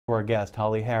Our guest,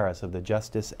 Holly Harris of the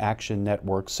Justice Action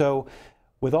Network. So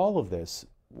with all of this,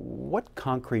 what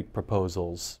concrete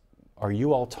proposals are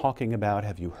you all talking about,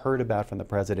 have you heard about from the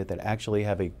president that actually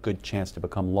have a good chance to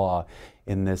become law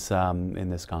in this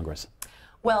Congress?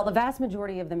 Well, the vast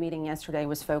majority of the meeting yesterday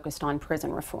was focused on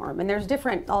prison reform, and there's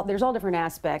all different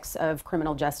aspects of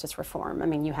criminal justice reform. I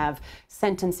mean, you have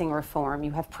sentencing reform, you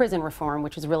have prison reform,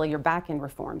 which is really your back-end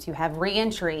reforms. You have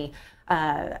reentry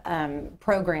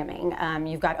programming.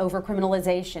 You've got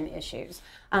over-criminalization issues.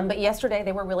 But yesterday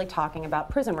they were really talking about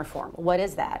prison reform. What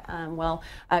is that?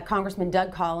 Congressman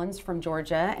Doug Collins from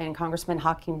Georgia and Congressman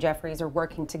Hakeem Jeffries are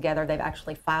working together. They've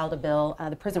actually filed a bill,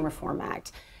 the Prison Reform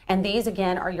Act. And these,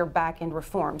 again, are your back-end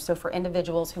reforms. So for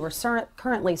individuals who are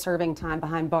currently serving time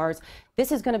behind bars,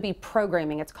 this is going to be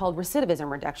programming. It's called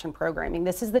recidivism reduction programming.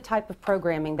 This is the type of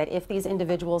programming that if these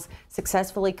individuals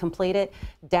successfully complete it,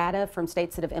 data from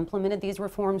states that have implemented these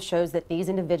reforms shows that these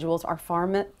individuals are far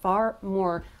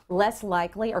less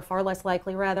likely to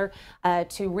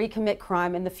recommit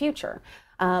crime in the future.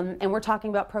 And we're talking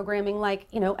about programming like,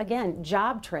 again,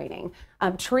 job training,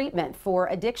 treatment for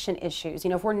addiction issues.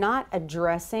 If we're not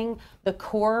addressing the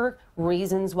core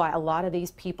reasons why a lot of these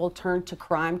people turn to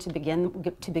crime to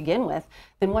begin with,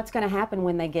 then what's going to happen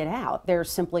when they get out? They're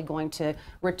simply going to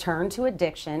return to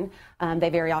addiction. They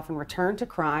very often return to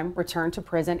crime, return to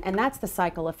prison, and that's the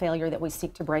cycle of failure that we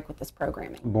seek to break with this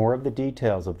programming. More of the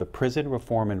details of the Prison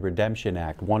Reform and Redemption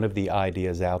Act. One of the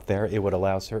ideas out there, it would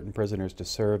allow certain prisoners to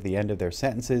serve the end of their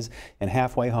sentences in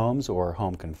halfway homes or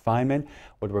home confinement,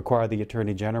 would require the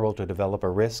Attorney General to develop a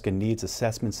risk and needs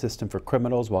assessment system for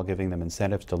criminals while giving them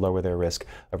incentives to lower their risk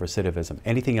of recidivism.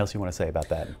 Anything else you want to say about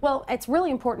that? Well, it's really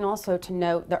important also to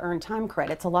note the earned time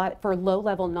credits. A lot for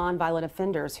low-level nonviolent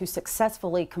offenders who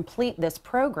successfully complete this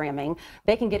programming,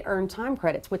 they can get earned time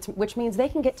credits, which means they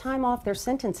can get time off their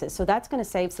sentences. So that's going to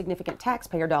save significant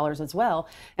taxpayer dollars as well.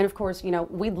 And of course,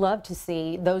 we'd love to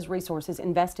see those resources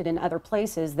invested in other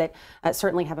places that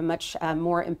certainly have a much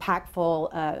more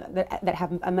impactful, that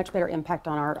have a much better impact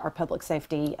on our public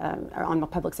safety, on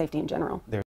public safety in general.